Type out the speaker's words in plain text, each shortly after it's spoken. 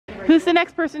Who's the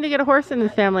next person to get a horse in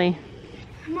this family?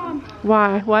 Mom.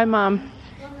 Why? Why Mom?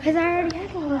 Because I already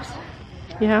have a horse.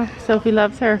 Yeah, Sophie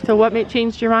loves her. So what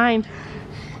changed your mind?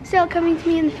 Still coming to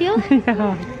me in the field?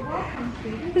 Yeah.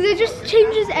 Because it just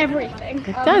changes everything.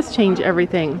 It does change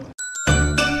everything.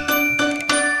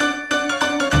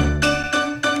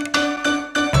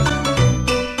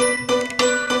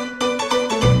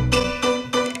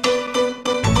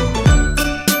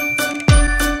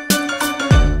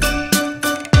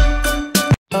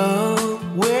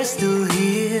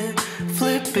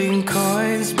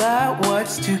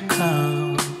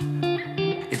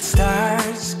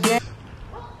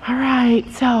 Alright,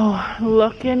 so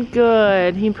looking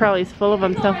good. He probably is full of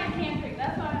himself.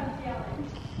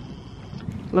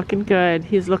 Looking good.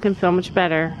 He's looking so much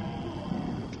better.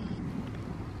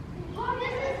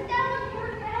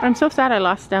 I'm so sad I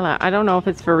lost Stella. I don't know if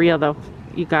it's for real though,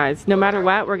 you guys. No matter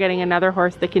what, we're getting another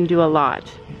horse that can do a lot.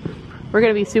 We're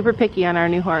going to be super picky on our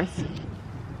new horse.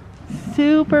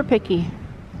 Super picky.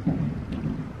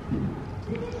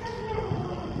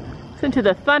 Listen to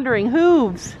the thundering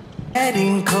hooves.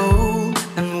 Getting cold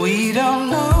and we don't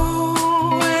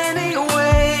know any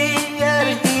way out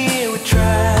of here. We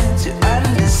try to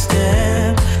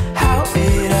understand how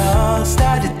it all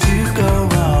started to go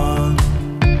wrong,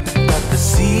 but the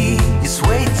sea is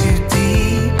way too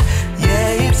deep.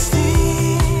 Yeah, it's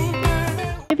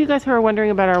deep. If you guys who are wondering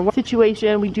about our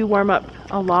situation, we do warm up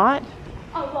a lot.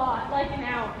 A lot, like an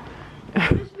hour.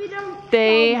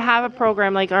 They have a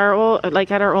program like at our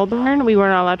old barn. We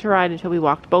weren't allowed to ride until we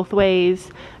walked both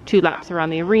ways, 2 laps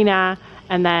around the arena,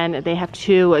 and then they have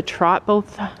to trot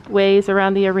both ways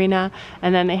around the arena,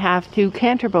 and then they have to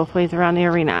canter both ways around the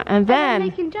arena, and then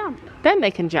they can jump. Then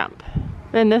they can jump.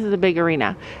 Then this is a big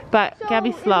arena, but So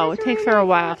Gabby's slow. It takes her a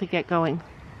while to get going.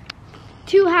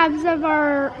 2 halves of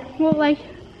our, well, like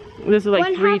This is like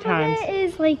one 3 half times. of it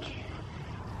is like,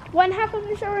 one half of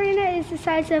this arena is the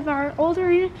size of our old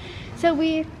arena. So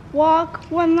we walk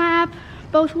 1 lap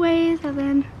both ways, and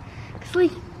then it's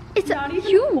like it's not even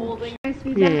huge.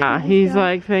 Yeah, he's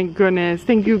like, thank goodness,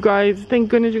 thank you guys, thank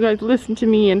goodness you guys listened to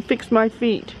me and fixed my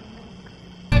feet.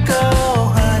 Go,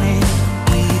 honey,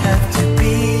 we have to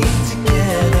be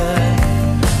together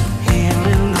here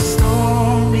in the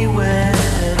stormy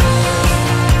weather.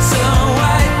 So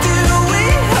why do we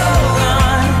hold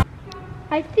on?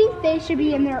 I think they should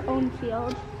be in their own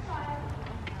field.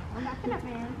 I'm not gonna,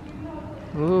 man.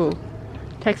 Ooh,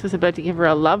 Tex is about to give her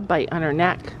a love bite on her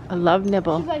neck, a love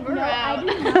nibble. She's like, no, I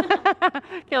didn't.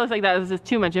 Kayla's like, that was just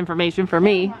too much information for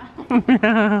me.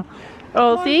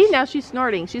 Oh, see, now she's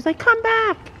snorting. She's like, come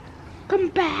back. Come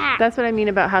back. That's what I mean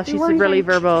about how she's really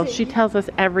verbal. She tells us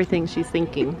everything she's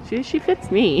thinking. She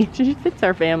fits me. She fits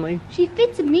our family. She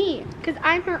fits me because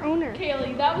I'm her owner.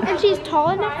 Kaylee, that was And she's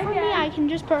tall enough for me. I can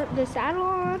just put the saddle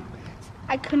on.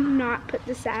 I could not put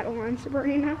the saddle on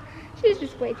Sabrina. She's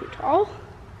just way too tall.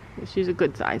 She's a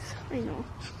good size. I know.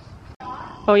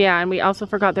 Oh yeah, and we also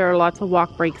forgot there are lots of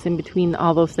walk breaks in between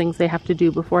all those things they have to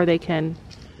do before they can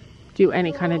do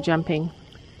any kind of jumping.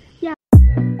 Yeah.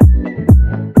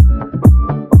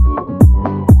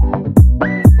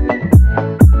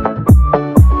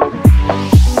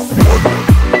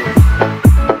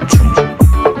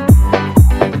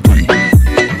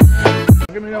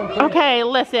 Okay,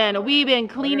 listen, we've been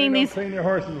cleaning these. Clean your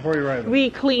horses before you ride them. We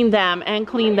clean them and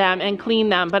clean them and clean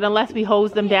them, but unless we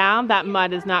hose them down, that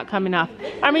mud is not coming off.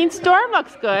 I mean, Storm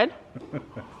looks good.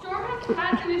 Storm has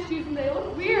cats in his shoes and they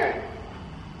look weird.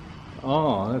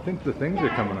 Oh, I think the things are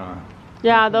coming on.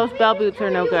 Yeah, those bell boots are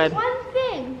no good. One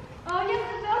thing. Oh yes,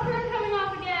 the Velcro is coming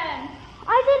off again.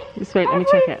 I did Just wait, let me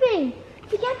check it. everything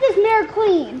to get this mare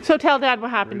clean. So tell Dad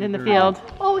what happened in the field.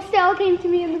 Oh, Stella came to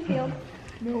me in the field.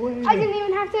 No way. I didn't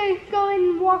even have to go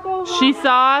and walk over. She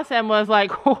saw us and was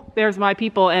like, oh, there's my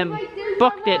people, and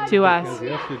booked it to us. Because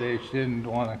yesterday she didn't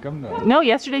want to come to us. No,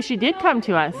 yesterday she did come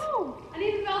to us. I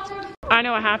need the Velcro. I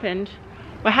know what happened.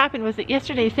 What happened was that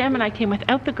yesterday Sam and I came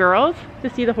without the girls to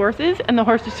see the horses, and the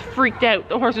horses freaked out.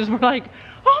 The horses were like,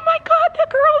 oh my God, the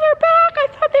girls are back. I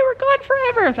thought they were gone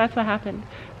forever. That's what happened.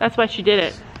 That's why she did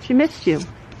it. She missed you.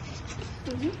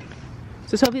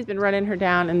 So Sophie's been running her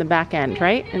down in the back end,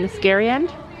 right? In the scary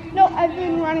end? No, I've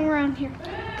been running around here.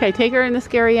 Okay, take her in the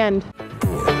scary end. You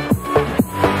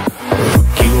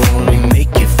only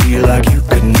make you feel like you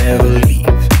could never leave.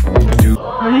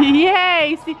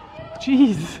 Yay! See,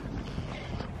 jeez.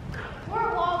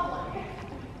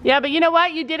 Yeah, but you know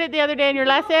what? You did it the other day in your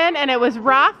lesson, and it was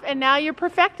rough, and now you're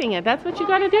perfecting it. That's what you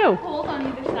got to do. Hold on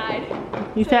either side.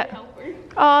 You said,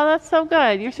 oh, that's so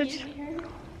good. You're such.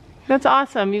 That's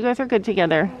awesome. You guys are good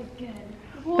together.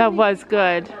 That was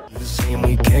good. The same,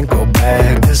 we can't go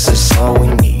back. This is all we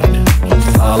need.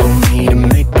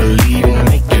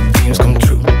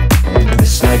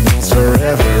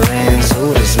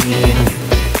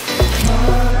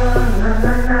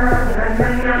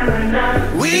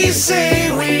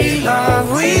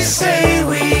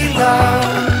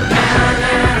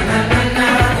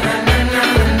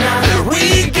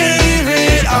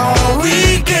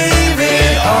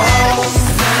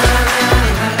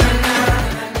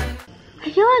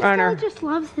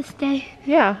 loves this day.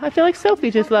 Yeah, I feel like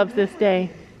Sophie just loves this day.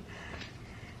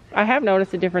 I have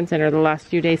noticed a difference in her the last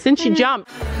few days since she jumped.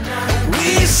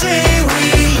 We say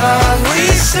we love, we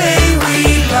say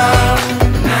we love.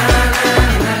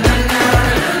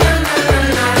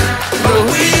 But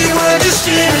we were just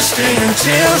innocent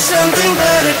until something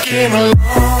better came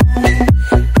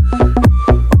along.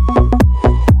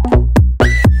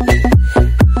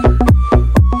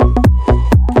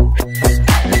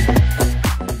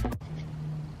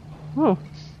 Oh.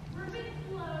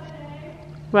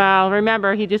 Well,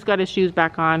 remember, he just got his shoes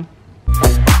back on.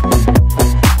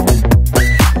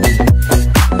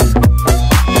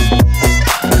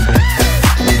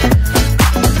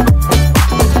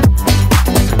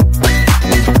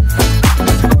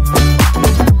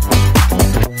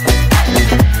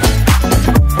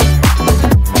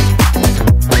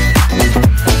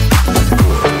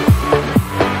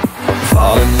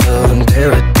 Fall in love and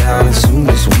tear it down as soon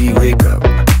as we wake up.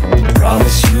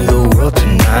 Promise you the world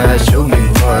tonight, show you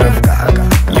what I've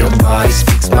got. Your body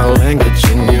speaks my language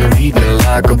and you read me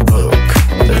like a book.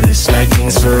 This night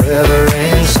means forever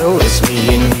and so does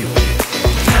me and you.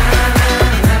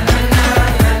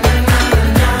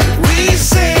 We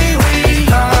say we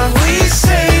love, we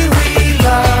say we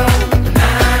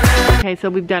love. Okay, so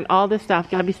we've done all this stuff.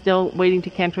 Gabby's still waiting to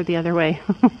canter the other way.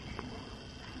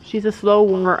 She's a slow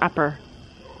warmer-upper.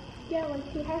 Yeah, like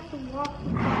she has to walk for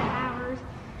 5 hours,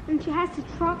 and she has to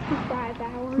trot for 5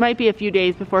 hours. Might be a few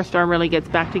days before Storm really gets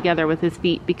back together with his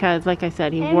feet because, like I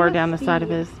said, he And wore his down the side of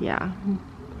feet. his, yeah.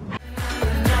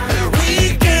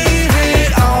 We gave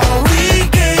it all, we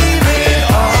gave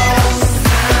it all.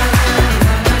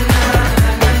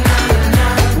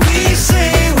 We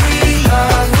say we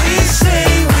love, we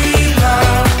say we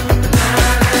love.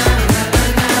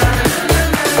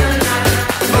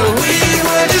 But we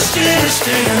were just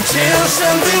innocent until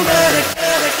something better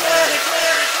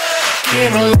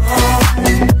came along.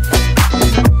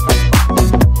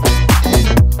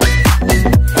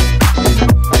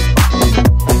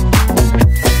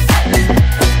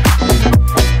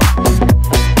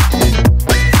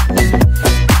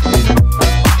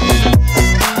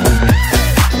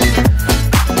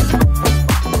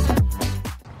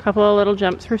 Couple of little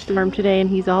jumps for Storm today and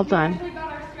he's all done. We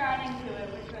got our stride into it,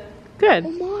 which was Good.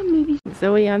 Mom, maybe.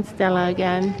 Zoe on Stella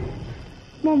again.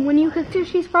 Mom, when you cooked her,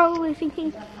 she's probably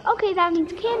thinking, okay, that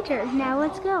means canter. Now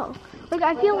let's go. Like,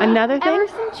 I feel like Another thing? ever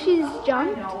since she's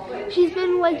jumped, she's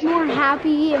been, like, more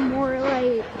happy and more,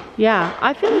 like, Yeah,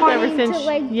 I feel like ever wanting since, to,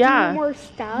 like, yeah. do more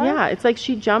stuff. Yeah, it's like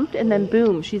she jumped and then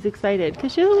boom, she's excited.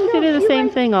 Because she doesn't do the she same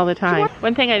like- thing all the time.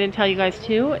 One thing I didn't tell you guys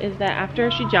too is that after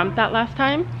she jumped that last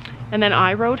time, and then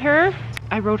I rode her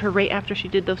right after she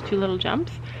did those 2 little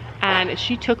jumps. And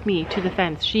she took me to the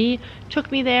fence. She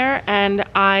took me there and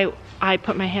I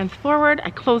put my hands forward,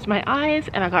 I closed my eyes,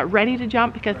 and I got ready to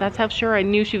jump because that's how sure I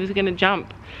knew she was gonna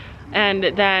jump. And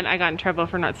then I got in trouble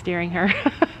for not steering her.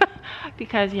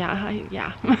 Because yeah.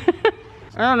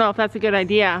 I don't know if that's a good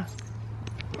idea.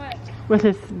 what? With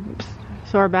his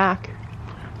sore back.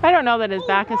 I don't know that his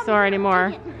back is sore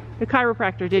anymore. The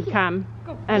chiropractor did come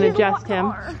and adjust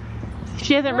him.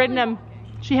 She hasn't ridden him.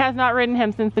 She has not ridden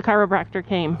him since the chiropractor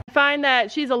came. I find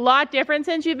that she's a lot different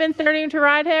since you've been starting to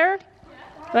ride her.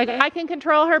 Like I can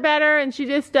control her better and she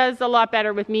just does a lot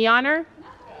better with me on her.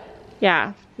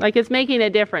 Yeah, like it's making a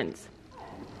difference.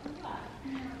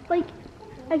 Like,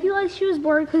 I feel like she was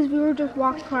bored because we were just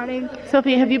walk trotting.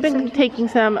 Sophie, have you been taking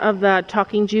some of the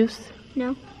talking juice?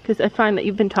 No. Because I find that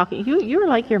you've been talking, you're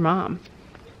like your mom.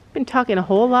 You've been talking a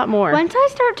whole lot more. Once I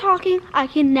start talking, I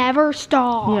can never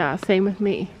stop. Yeah, same with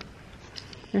me.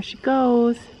 There she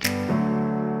goes.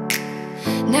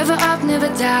 Never up, never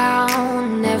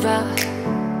down, never.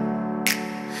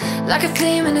 Like a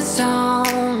theme in a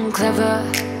song, clever.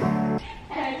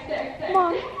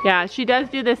 Mom, Yeah, she does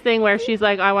do this thing where she's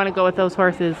like, I want to go with those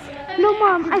horses. no,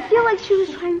 Mom, I feel like she was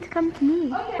trying to come to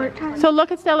me. So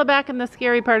look at Stella back in the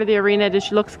scary part of the arena. Does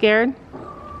she look scared?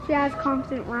 She has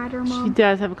confident rider, She Mom.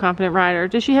 does have a confident rider.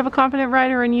 Does she have a confident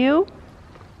rider in you?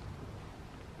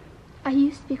 I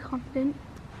used to be confident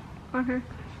on her.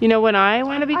 You know when I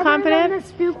want to be I learned on confident? the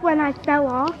spook when I fell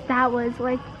off. That was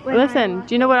like when Listen,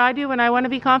 do you know what I do when I want to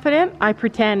be confident? I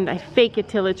pretend. I fake it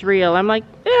till it's real. I'm like,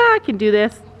 yeah, I can do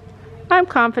this. I'm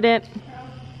confident.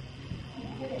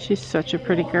 She's such a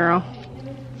pretty girl.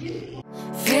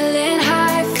 Feeling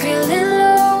high, feeling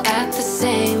low at the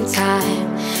same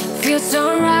time. Feels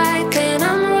so right, then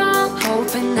I'm wrong,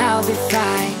 hoping I'll be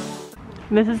fine.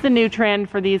 This is the new trend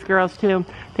for these girls too.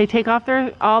 They take off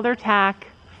all their tack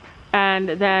and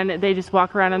then they just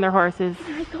walk around on their horses.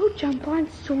 I go jump on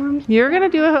Storm's. You're gonna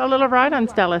do a little ride on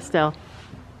Stella still.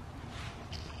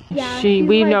 Yeah, she's,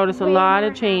 We like, noticed a way lot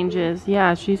more of changes.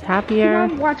 Yeah, she's happier.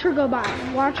 happy. Watch her go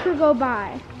by. Watch her go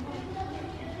by.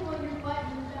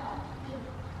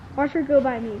 Watch her go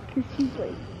by me, because she's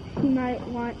like, she might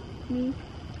want me.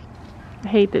 I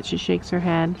hate that she shakes her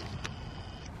head.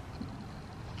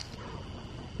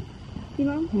 You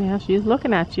know? Yeah, she's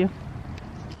looking at you.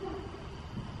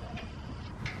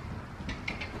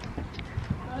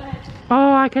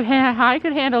 Oh, I could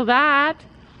handle that.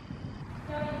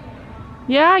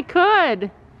 Yeah, I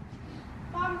could.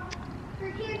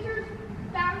 Her cancer's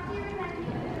bouncier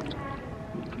than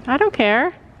I don't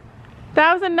care.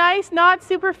 That was a nice, not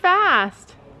super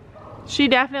fast. She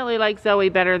definitely likes Zoe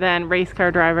better than race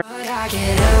car driver. But I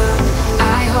get up,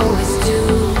 I always do.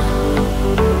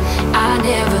 I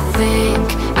never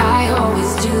think, I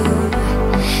always do.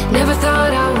 Never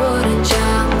thought I wouldn't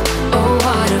jump, oh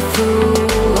what a fool.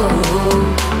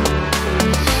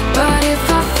 But if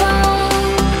I fall,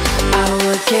 I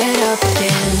would get up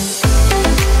again.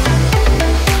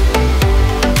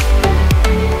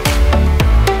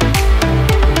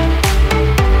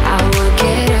 I would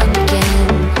get up again.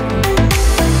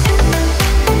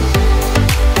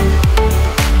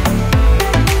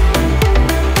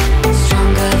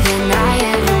 Stronger than I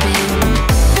ever been.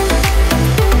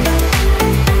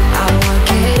 I would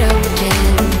get up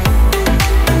again.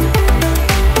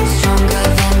 Stronger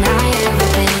than I ever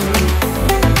been.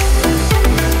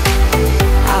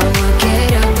 I would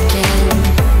get up again.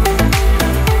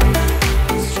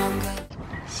 Stronger.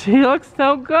 She looks so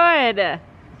good. I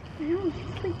know,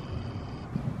 she's like,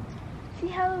 see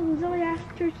how Zoe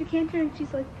asked her to canter and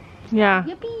she's like, Yeah,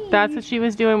 yippee. that's what she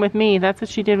was doing with me. That's what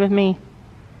she did with me.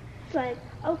 It's like,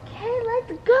 okay,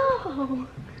 let's go.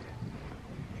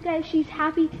 Guys, she's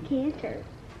happy to canter.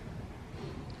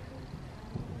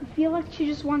 I feel like she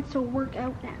just wants to work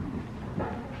out now.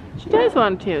 She does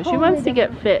want to. She wants to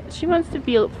get fit. She wants to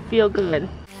feel good.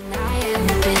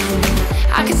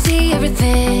 I can see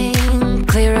everything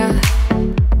clearer.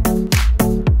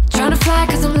 Trying to fly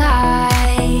cause I'm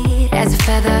light as a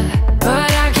feather.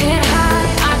 But I get high,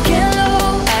 I get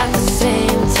low at the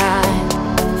same time.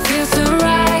 Feels so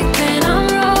right, then I'm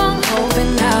wrong,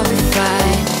 hoping I'll be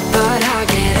fine. But I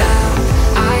get up,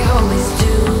 I always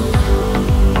do.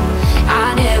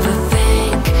 I never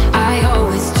think, I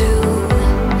always do.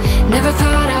 Never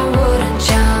thought I wouldn't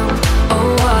jump, oh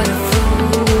what a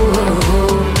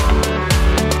fool.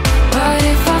 But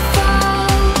if I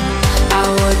fall, I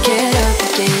would get up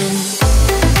again.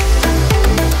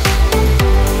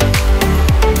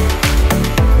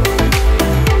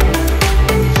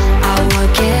 I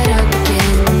would get up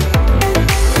again.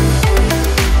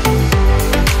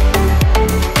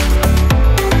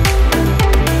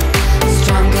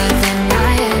 Stronger than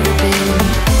I ever been.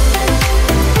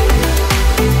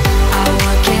 I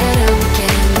would get up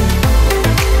again.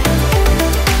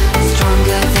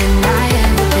 Stronger than I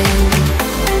ever been.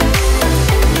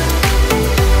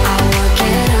 I would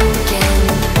get up again.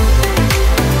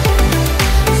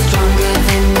 Stronger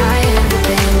than I ever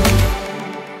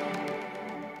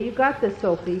been. You got this,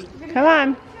 Sophie. Come on.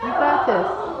 You got this.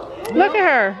 Look at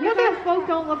her. You guys both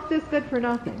don't look this good for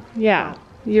nothing. Yeah.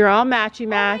 You're all matchy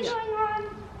match. What's going on?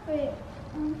 Wait.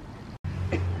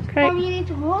 Okay. You need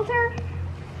to hold her.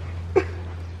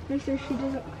 Make sure she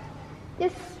doesn't.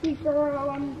 Yes, sweet girl.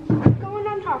 I'm going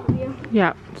on top of you.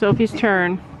 Yeah. Sophie's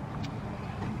turn.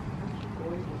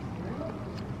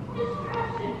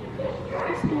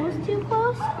 The stool's too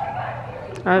close.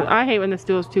 I hate when the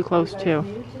stool's too close too.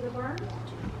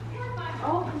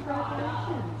 Oh,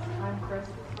 congratulations. I'm Chris,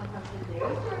 my husband Dave.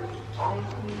 Nice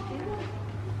to meet you.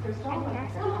 Crystal,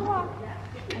 my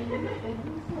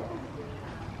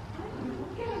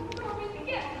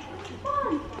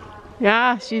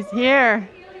Yeah, she's here.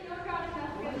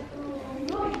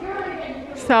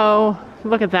 So,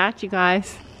 look at that, you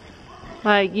guys.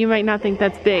 Like, you might not think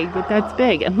that's big, but that's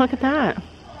big. And look at that.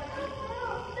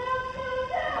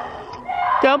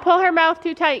 Don't pull her mouth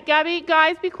too tight. Gabby,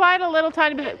 guys, be quiet a little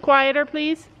tiny bit quieter,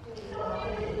 please.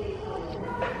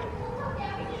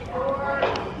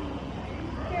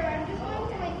 Here, I'm just going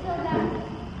to wait till that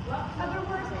other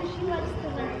horse because she likes to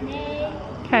like neigh,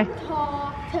 Okay.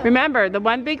 talk. Remember, the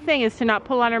one big thing is to not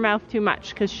pull on her mouth too much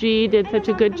because she did such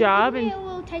a good job. I'm And a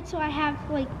little tight so I have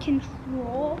like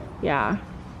control. yeah.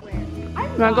 You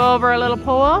want to go over a little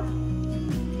pole?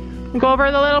 Go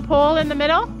over the little pole in the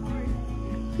middle?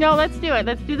 No, let's do it.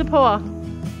 Let's do the pole. I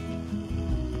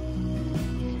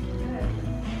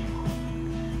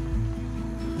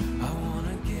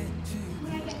wanna get to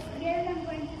When I get scared, I'm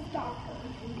going to stalk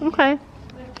her. Okay.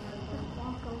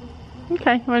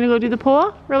 Okay, you want to go do the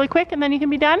pole really quick and then you can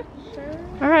be done? Sure.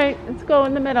 All right, let's go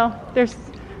in the middle. There's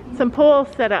some poles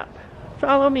set up.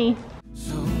 Follow me.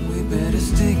 So we better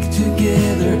stick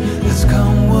together. Let's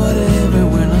come whatever.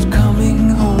 We're not coming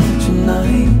home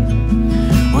tonight.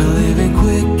 We're living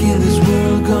quick in this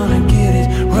world, gonna get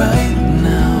it right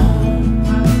now.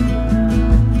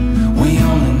 We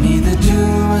only need the two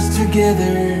of us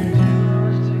together.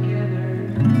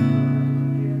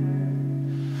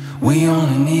 We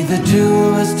only need the two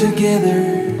of us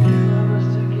together.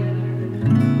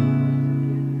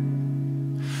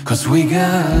 'Cause we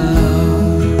got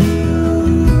love.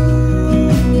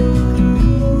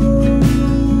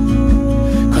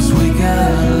 'Cause we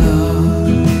got love.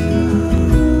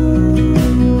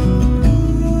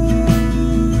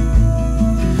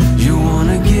 You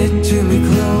wanna get to me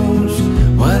close?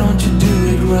 Why don't you do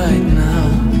it right now?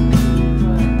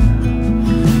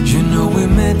 You know we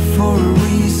met for a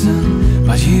reason,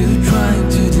 but you trying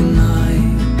to deny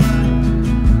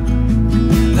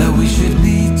that we should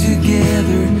be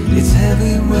together. It's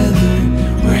heavy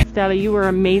weather. Stella, you were an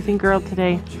amazing girl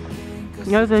today.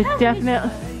 That was a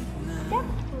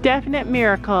definite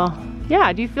miracle.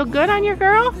 Yeah, do you feel good on your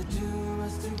girl?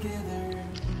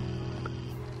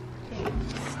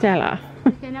 Stella.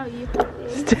 I know you.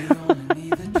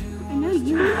 I know you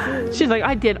do. She's like,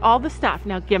 I did all the stuff.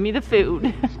 Now give me the food.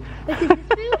 Is this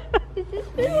food? Is this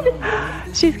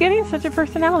food? She's getting such a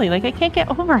personality. Like, I can't get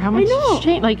over how much know. she's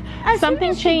changed. Like, As something soon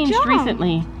as she changed jumped.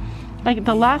 recently. Like,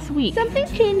 the last week.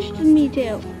 Something's changed in me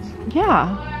too.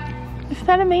 Yeah. Isn't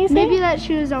that amazing? Maybe that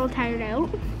she was all tired out.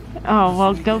 Oh,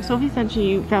 well, Sophie said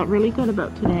she felt really good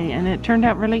about today, and it turned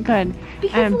out really good.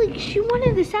 Because like she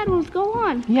wanted the saddle to go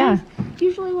on. Yeah.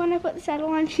 Usually when I put the saddle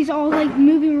on, she's all like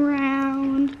moving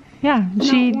around. Yeah,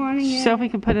 wanting it. Sophie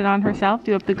could put it on herself,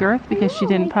 do up the girth because she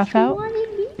didn't puff out. She wanted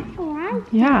me to ride.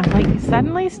 Yeah, like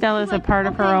suddenly Stella's a part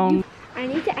of her own. I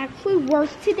need to actually work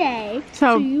today,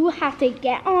 So- so you have to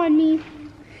get on me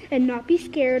and not be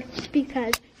scared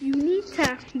because you need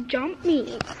to jump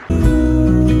me.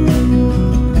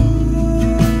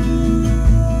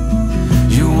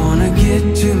 You wanna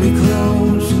get to me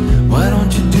close? Why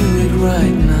don't you do it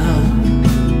right now?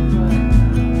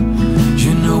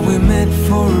 You know we met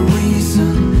for a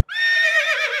reason.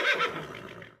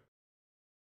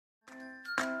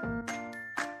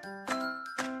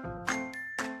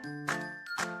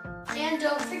 And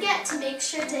don't forget to make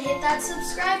sure to hit that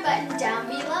subscribe button down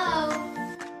below.